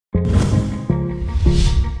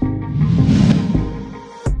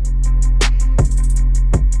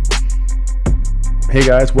Hey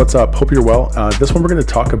guys, what's up? Hope you're well. This one we're going to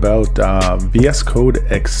talk about VSCode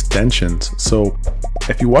extensions. So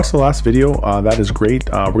if you watched the last video, that is great.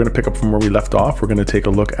 We're going to pick up from where we left off. We're going to take a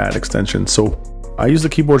look at extensions. So I use the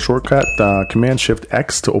keyboard shortcut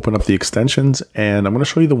Command-Shift-X to open up the extensions, and I'm going to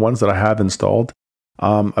show you the ones that I have installed.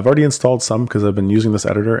 I've already installed some because I've been using this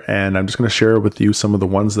editor, and I'm just going to share with you some of the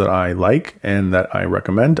ones that I like and that I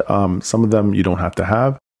recommend. Some of them you don't have to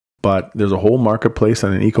have. But there's a whole marketplace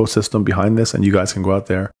and an ecosystem behind this, and you guys can go out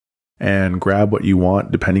there and grab what you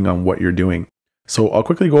want depending on what you're doing. So I'll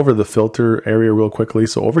quickly go over the filter area real quickly.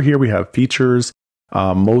 So over here we have features,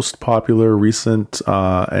 most popular, recent,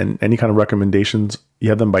 and any kind of recommendations. You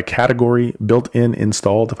have them by category, built-in,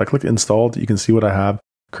 installed. If I click installed, you can see what I have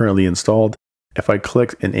currently installed. If I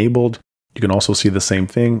click enabled, you can also see the same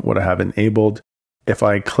thing, what I have enabled. If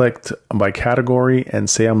I clicked by category and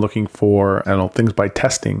say I'm looking for, I don't know, things by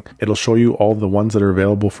testing, it'll show you all the ones that are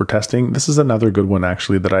available for testing. This is another good one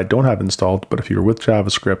actually that I don't have installed, but if you're with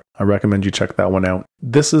JavaScript, I recommend you check that one out.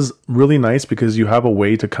 This is really nice because you have a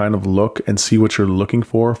way to kind of look and see what you're looking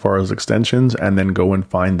for as far as extensions and then go and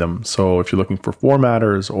find them. So if you're looking for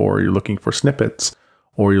formatters or you're looking for snippets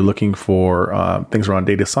or you're looking for things around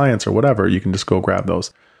data science or whatever, you can just go grab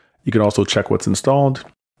those. You can also check what's installed,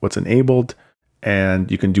 what's enabled, and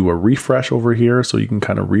you can do a refresh over here. So you can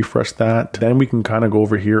kind of refresh that. Then we can kind of go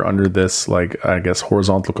over here under this, like, I guess,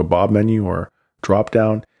 horizontal kebab menu or drop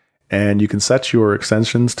down. And you can set your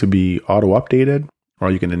extensions to be auto updated, or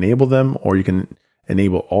you can enable them, or you can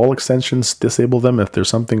enable all extensions, disable them if there's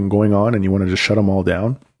something going on and you want to just shut them all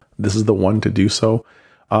down. This is the one to do so.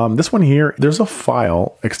 This one here, there's a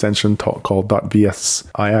file extension called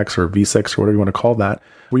 .VSIX or VSIX or whatever you want to call that,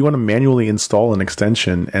 where you want to manually install an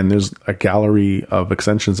extension, and there's a gallery of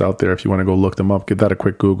extensions out there. If you want to go look them up, give that a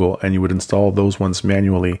quick Google, and you would install those ones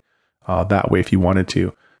manually that way if you wanted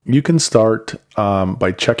to. You can start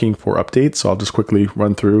by checking for updates. So I'll just quickly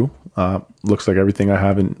run through. Looks like everything I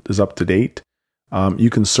have is up to date. You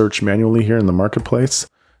can search manually here in the marketplace.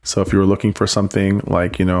 So if you were looking for something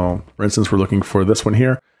like, for instance, we're looking for this one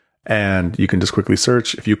here, and you can just quickly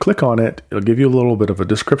search. If you click on it, it'll give you a little bit of a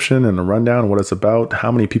description and a rundown of what it's about,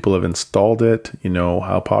 how many people have installed it,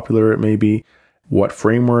 how popular it may be, what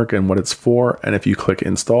framework and what it's for. And if you click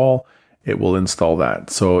install, it will install that.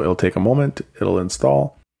 So it'll take a moment, it'll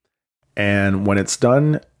install. And when it's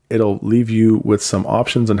done, it'll leave you with some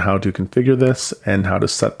options on how to configure this and how to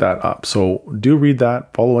set that up. So do read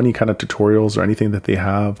that, follow any kind of tutorials or anything that they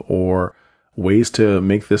have, or ways to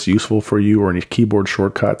make this useful for you, or any keyboard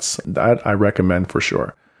shortcuts that I recommend for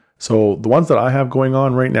sure. So the ones that I have going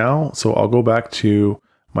on right now, so I'll go back to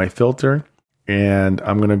my filter and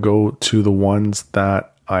I'm going to go to the ones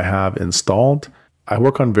that I have installed. I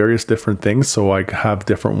work on various different things, so I have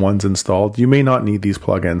different ones installed. You may not need these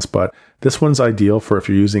plugins, but this one's ideal for if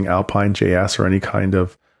you're using Alpine.js or any kind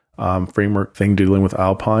of framework thing dealing with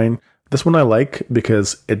Alpine. This one I like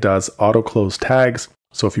because it does auto close tags.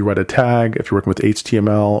 So if you write a tag, if you're working with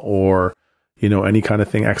HTML or any kind of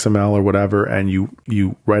thing, XML or whatever, and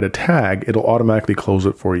you write a tag, it'll automatically close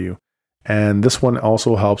it for you. And this one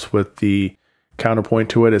also helps with the counterpoint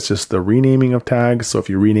to it. It's just the renaming of tags. So if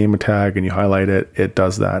you rename a tag and you highlight it, it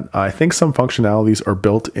does that. I think some functionalities are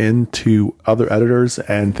built into other editors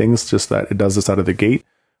and things, just that it does this out of the gate.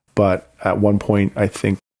 But at one point, I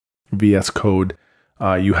think VS Code,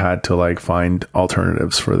 you had to find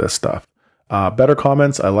alternatives for this stuff. Better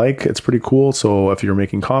comments, I like. It's pretty cool. So if you're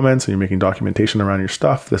making comments and you're making documentation around your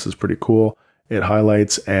stuff, this is pretty cool. It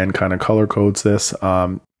highlights and kind of color codes this.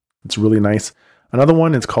 It's really nice. Another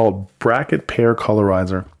one is called Bracket Pair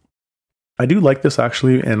Colorizer. I do like this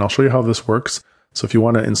actually, and I'll show you how this works. So if you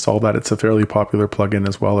want to install that, it's a fairly popular plugin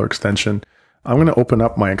as well, or extension. I'm going to open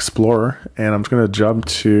up my Explorer, and I'm just going to jump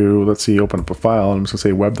to, let's see, open up a file. I'm just going to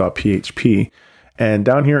say web.php. And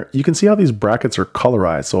down here, you can see how these brackets are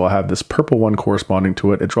colorized. So I'll have this purple one corresponding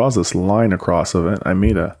to it. It draws this line across of it. I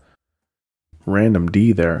made a random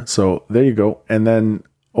D there. So there you go. And then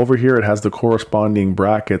over here, it has the corresponding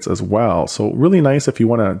brackets as well. So really nice if you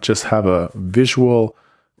want to just have a visual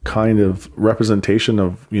kind of representation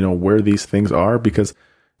of, where these things are, because,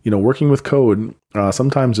 working with code,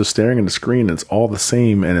 sometimes just staring at the screen, it's all the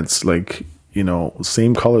same. And it's like,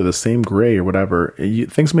 same color, the same gray or whatever,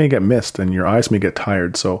 things may get missed and your eyes may get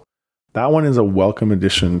tired. So that one is a welcome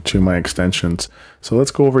addition to my extensions. So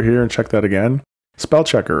let's go over here and check that again. Spell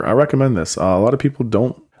checker, I recommend this. A lot of people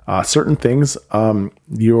don't. Certain things,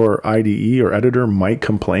 your IDE or editor might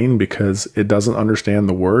complain because it doesn't understand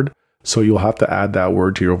the word. So you'll have to add that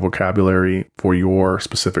word to your vocabulary for your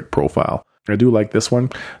specific profile. I do like this one.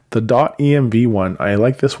 The .env one, I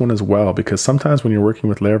like this one as well, because sometimes when you're working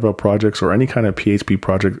with Laravel projects or any kind of PHP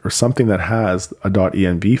project or something that has a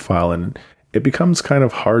 .env file in it, it becomes kind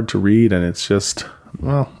of hard to read, and it's just,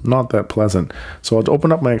 well, not that pleasant. So I'll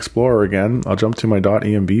open up my Explorer again. I'll jump to my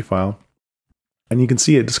 .env file, and you can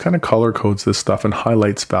see it just kind of color codes this stuff and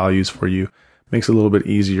highlights values for you. Makes it a little bit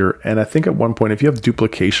easier. And I think at one point, if you have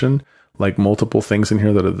duplication, like multiple things in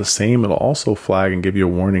here that are the same, it'll also flag and give you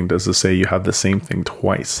a warning. Does it say you have the same thing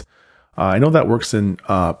twice? I know that works in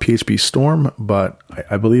PHP Storm, but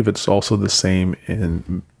I believe it's also the same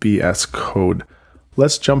in VSCode.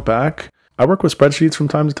 Let's jump back. I work with spreadsheets from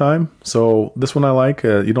time to time, so this one I like.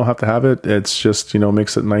 You don't have to have it. It's just,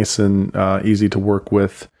 makes it nice and easy to work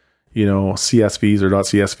with, CSVs or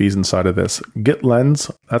 .csvs inside of this. Git Lens,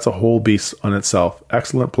 that's a whole beast on itself.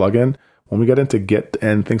 Excellent plugin. When we get into Git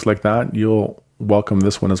and things like that, you'll welcome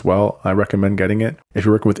this one as well. I recommend getting it. If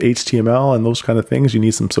you're working with HTML and those kind of things, you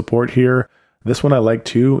need some support here. This one I like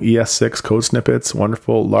too. ES6 code snippets,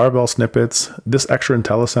 wonderful. Laravel snippets. This extra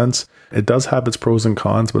IntelliSense, it does have its pros and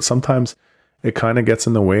cons, but sometimes it kind of gets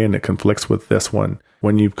in the way and it conflicts with this one.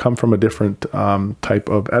 When you come from a different type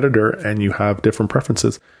of editor and you have different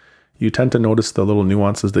preferences, you tend to notice the little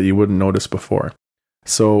nuances that you wouldn't notice before.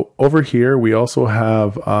 So over here, we also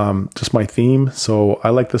have just my theme. So I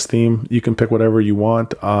like this theme. You can pick whatever you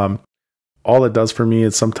want. All it does for me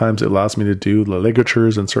is sometimes it allows me to do the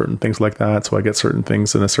ligatures and certain things like that. So I get certain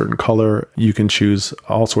things in a certain color. You can choose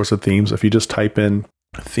all sorts of themes. If you just type in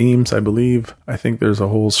themes, I think there's a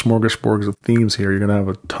whole smorgasbord of themes here. You're going to have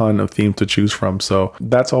a ton of themes to choose from. So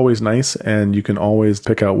that's always nice. And you can always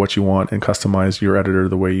pick out what you want and customize your editor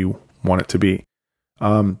the way you want it to be.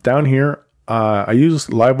 Down here, I use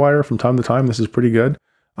Livewire from time to time. This is pretty good.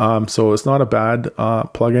 So it's not a bad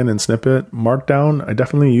plugin and snippet. Markdown, I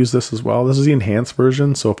definitely use this as well. This is the enhanced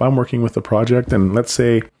version. So if I'm working with a project and let's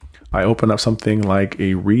say I open up something like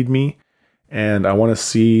a README and I want to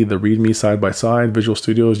see the README side by side, Visual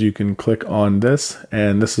Studios, you can click on this.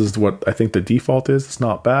 And this is what I think the default is. It's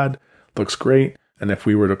not bad. Looks great. And if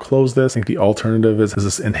we were to close this, I think the alternative is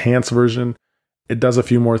this enhanced version. It does a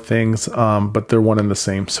few more things, but they're one and the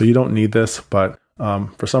same. So you don't need this, but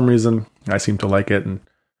for some reason, I seem to like it and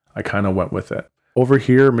I kind of went with it. Over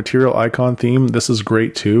here, material icon theme. This is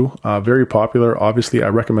great too. Very popular. Obviously, I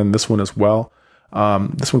recommend this one as well.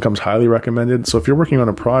 This one comes highly recommended. So if you're working on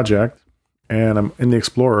a project and I'm in the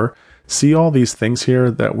Explorer, see all these things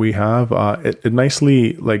here that we have. It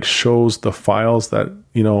nicely shows the files that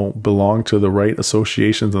belong to the right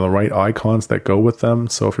associations and the right icons that go with them.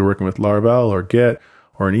 So if you're working with Laravel or Git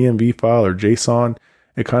or an env file or JSON,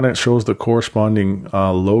 it kind of shows the corresponding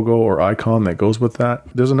logo or icon that goes with that.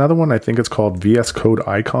 There's another one, I think it's called VSCode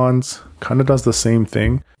icons. Kind of does the same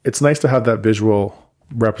thing. It's nice to have that visual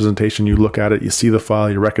representation. You look at it, you see the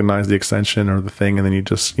file, you recognize the extension or the thing, and then you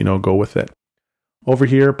just go with it. Over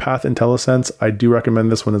here, Path IntelliSense, I do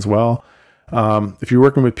recommend this one as well. If you're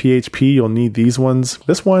working with PHP, you'll need these ones.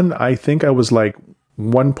 This one, I think I was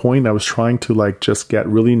one point I was trying to just get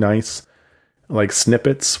really nice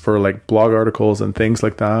snippets for blog articles and things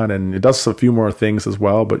like that. And it does a few more things as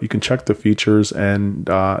well, but you can check the features and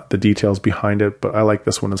the details behind it. But I like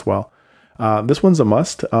this one as well. This one's a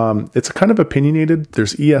must. It's kind of opinionated.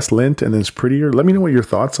 There's ESLint and it's prettier. Let me know what your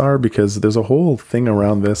thoughts are because there's a whole thing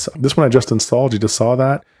around this. This one I just installed. You just saw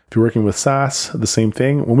that. If you're working with Sass, the same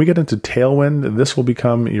thing. When we get into Tailwind, this will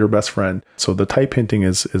become your best friend. So the type hinting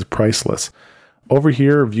is priceless. Over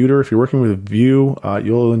here, Vueter, if you're working with Vue,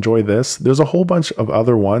 you'll enjoy this. There's a whole bunch of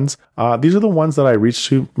other ones. These are the ones that I reach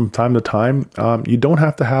to from time to time. You don't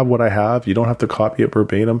have to have what I have. You don't have to copy it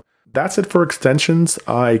verbatim. That's it for extensions.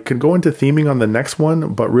 I could go into theming on the next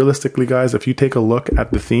one, but realistically, guys, if you take a look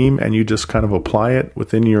at the theme and you just kind of apply it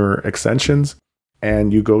within your extensions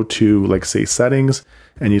and you go to say settings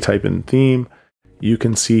and you type in theme, you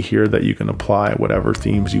can see here that you can apply whatever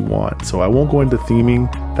themes you want. So I won't go into theming.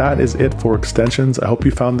 That is it for extensions. I hope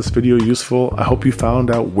you found this video useful. I hope you found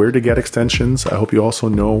out where to get extensions. I hope you also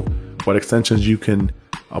know what extensions you can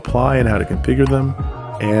apply and how to configure them.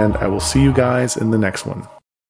 And I will see you guys in the next one.